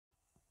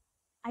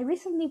I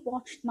recently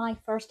watched my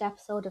first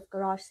episode of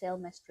Garage Sale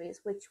Mysteries,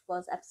 which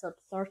was episode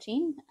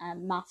 13,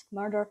 Mask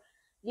Murder.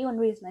 The only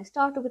reason I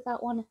started with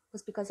that one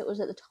was because it was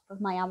at the top of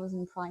my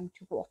Amazon Prime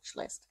to watch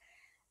list.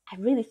 I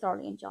really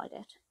thoroughly enjoyed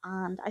it,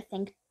 and I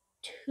think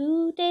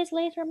 2 days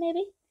later,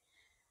 maybe,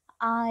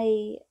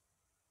 I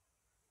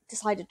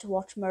decided to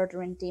watch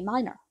Murder in D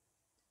Minor.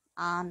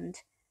 And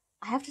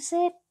I have to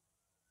say,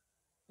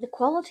 the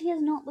quality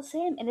is not the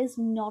same. It is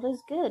not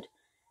as good.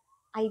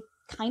 I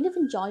kind of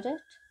enjoyed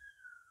it,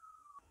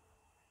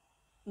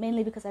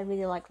 mainly because I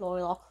really like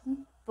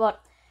Loughlin,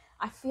 but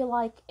I feel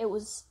like it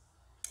was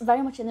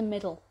very much in the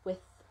middle with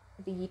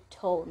the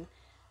tone,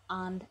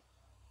 and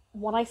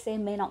what I say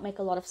may not make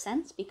a lot of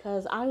sense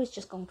because I was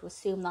just going to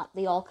assume that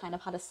they all kind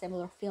of had a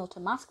similar feel to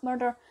Mask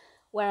Murder,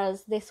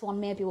 whereas this one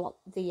may be what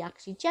they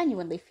actually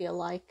genuinely feel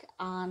like,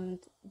 and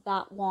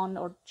that one,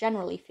 or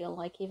generally feel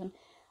like even,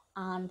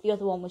 and the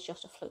other one was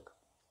just a fluke.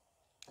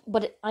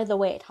 But either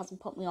way, it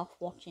hasn't put me off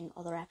watching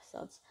other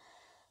episodes.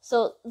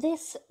 So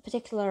this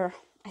particular,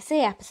 I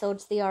say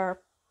episodes, they are,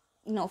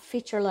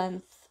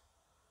 feature-length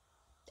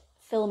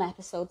film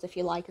episodes, if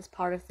you like, as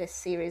part of this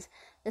series.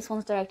 This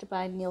one's directed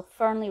by Neill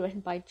Fearnley,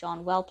 written by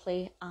John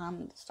Whelpley,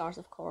 and stars,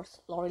 of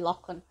course,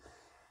 Loughlin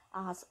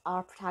as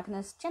our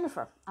protagonist,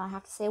 Jennifer. And I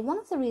have to say, one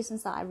of the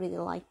reasons that I really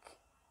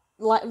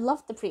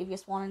loved the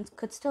previous one and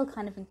could still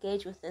kind of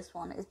engage with this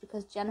one is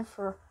because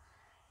Jennifer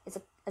is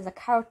a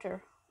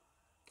character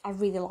I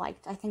really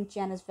liked. I think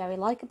Jen is very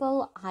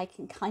likable. I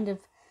can kind of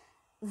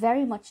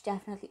very much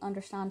definitely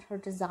understand her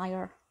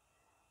desire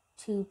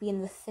to be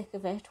in the thick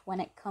of it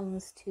when it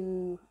comes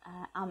to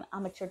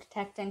amateur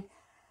detecting.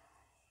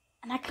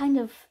 And I kind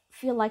of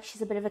feel like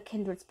she's a bit of a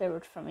kindred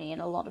spirit for me in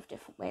a lot of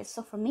different ways.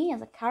 So for me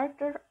as a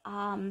character,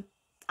 I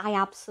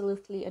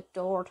absolutely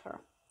adored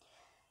her.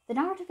 The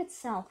narrative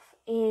itself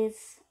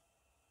is,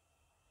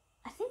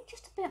 I think,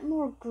 just a bit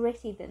more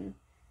gritty than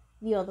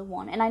the other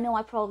one. And I know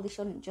I probably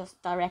shouldn't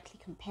just directly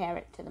compare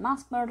it to the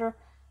Mask Murder,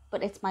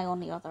 but it's my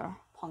only other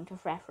point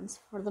of reference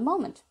for the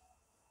moment.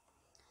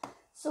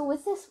 So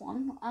with this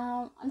one,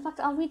 in fact,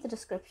 I'll read the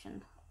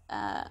description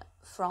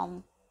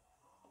from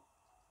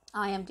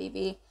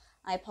IMDb.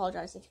 I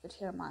apologise if you could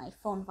hear my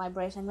phone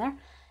vibrating there.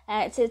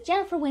 It says,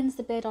 Jennifer wins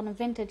the bid on a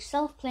vintage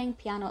self-playing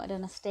piano at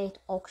an estate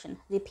auction.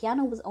 The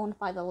piano was owned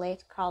by the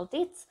late Karl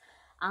Dietz,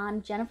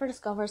 and Jennifer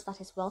discovers that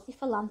his wealthy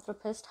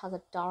philanthropist has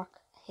a dark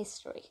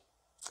history.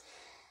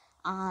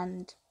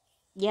 And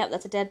yeah,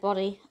 that's a dead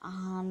body,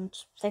 and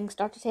things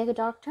start to take a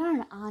dark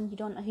turn, and you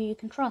don't know who you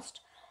can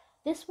trust.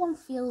 This one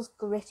feels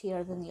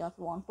grittier than the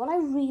other one. What I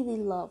really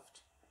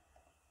loved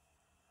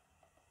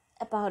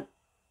about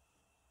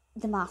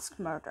The Mask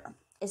Murder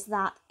is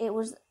that it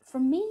was, for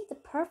me, the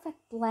perfect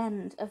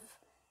blend of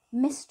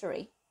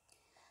mystery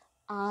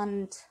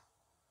and,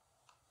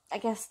 I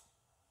guess,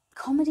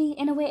 comedy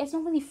in a way. It's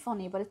not really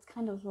funny, but it's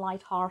kind of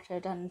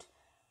light-hearted, and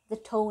the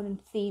tone and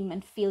theme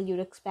and feel you'd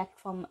expect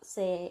from,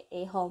 say,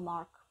 a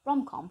Hallmark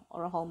rom-com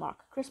or a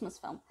Hallmark Christmas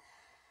film.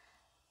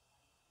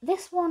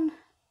 This one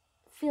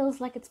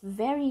feels like it's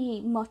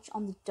very much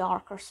on the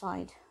darker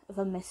side of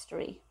a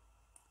mystery,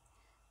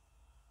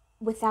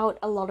 without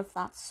a lot of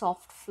that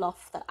soft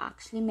fluff that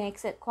actually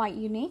makes it quite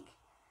unique.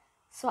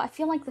 So I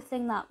feel like the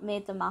thing that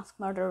made The Mask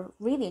Murder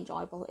really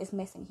enjoyable is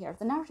missing here.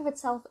 The narrative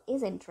itself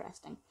is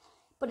interesting,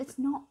 but it's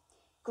not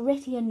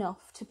gritty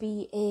enough to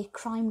be a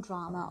crime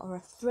drama or a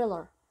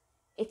thriller.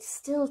 It's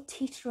still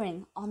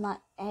teetering on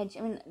that edge.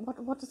 I mean,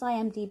 what does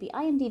IMDb?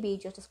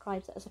 IMDb just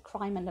describes it as a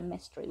crime and a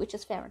mystery, which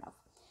is fair enough.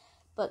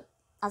 But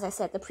as I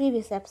said, the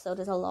previous episode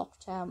is a lot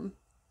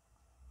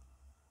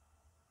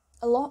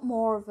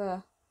more of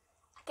a.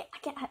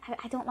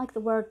 I don't like the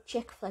word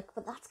chick flick,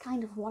 but that's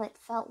kind of what it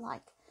felt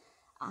like.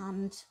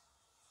 And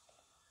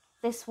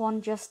this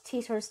one just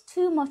teeters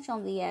too much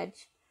on the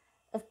edge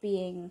of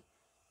being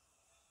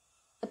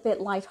a bit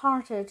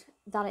light-hearted,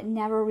 that it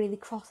never really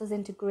crosses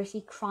into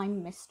gritty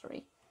crime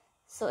mystery.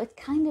 So it's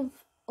kind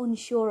of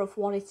unsure of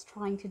what it's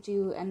trying to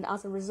do, and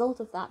as a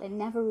result of that, it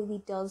never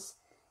really does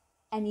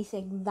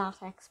anything that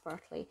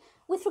expertly.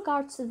 With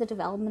regards to the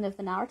development of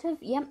the narrative,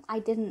 I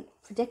didn't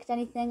predict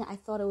anything. I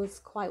thought it was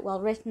quite well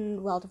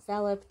written, well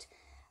developed.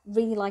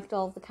 Really liked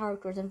all of the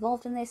characters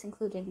involved in this,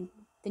 including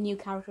the new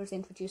characters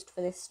introduced for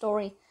this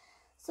story.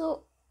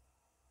 So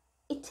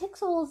it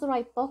ticks all of the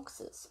right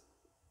boxes.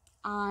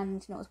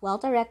 And it's well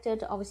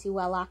directed, obviously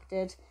well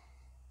acted.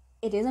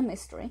 It is a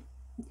mystery.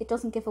 It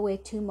doesn't give away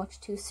too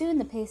much too soon.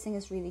 The pacing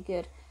is really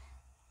good.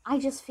 I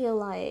just feel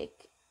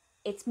like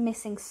it's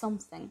missing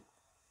something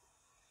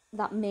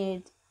that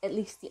made at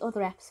least the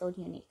other episode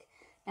unique.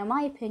 Now,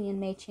 my opinion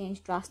may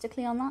change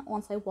drastically on that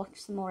once I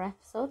watch some more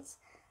episodes,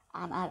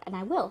 and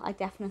I will. I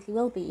definitely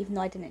will be, even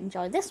though I didn't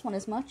enjoy this one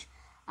as much.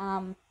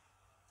 I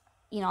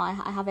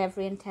have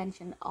every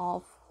intention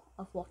of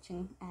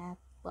watching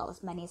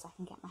as many as I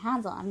can get my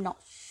hands on. I'm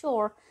not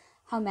sure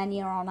how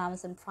many are on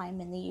Amazon Prime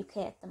in the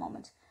UK at the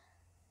moment.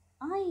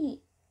 I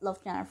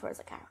love Jennifer as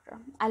a character.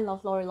 I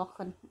love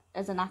Loughlin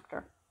as an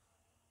actor.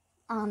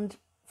 And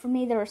for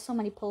me, there are so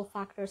many pull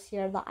factors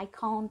here that I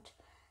can't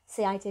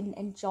say I didn't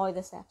enjoy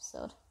this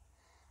episode.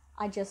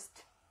 I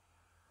just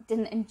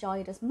didn't enjoy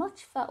it as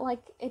much. Felt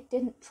like it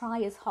didn't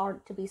try as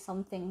hard to be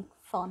something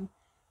fun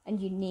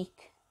and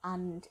unique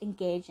and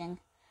engaging.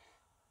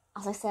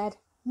 As I said,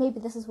 maybe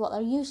this is what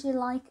they're usually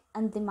like,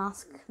 and the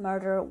mask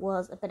murder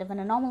was a bit of an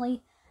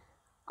anomaly.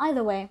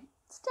 Either way,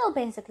 still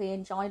basically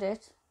enjoyed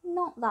it,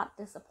 not that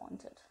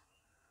disappointed.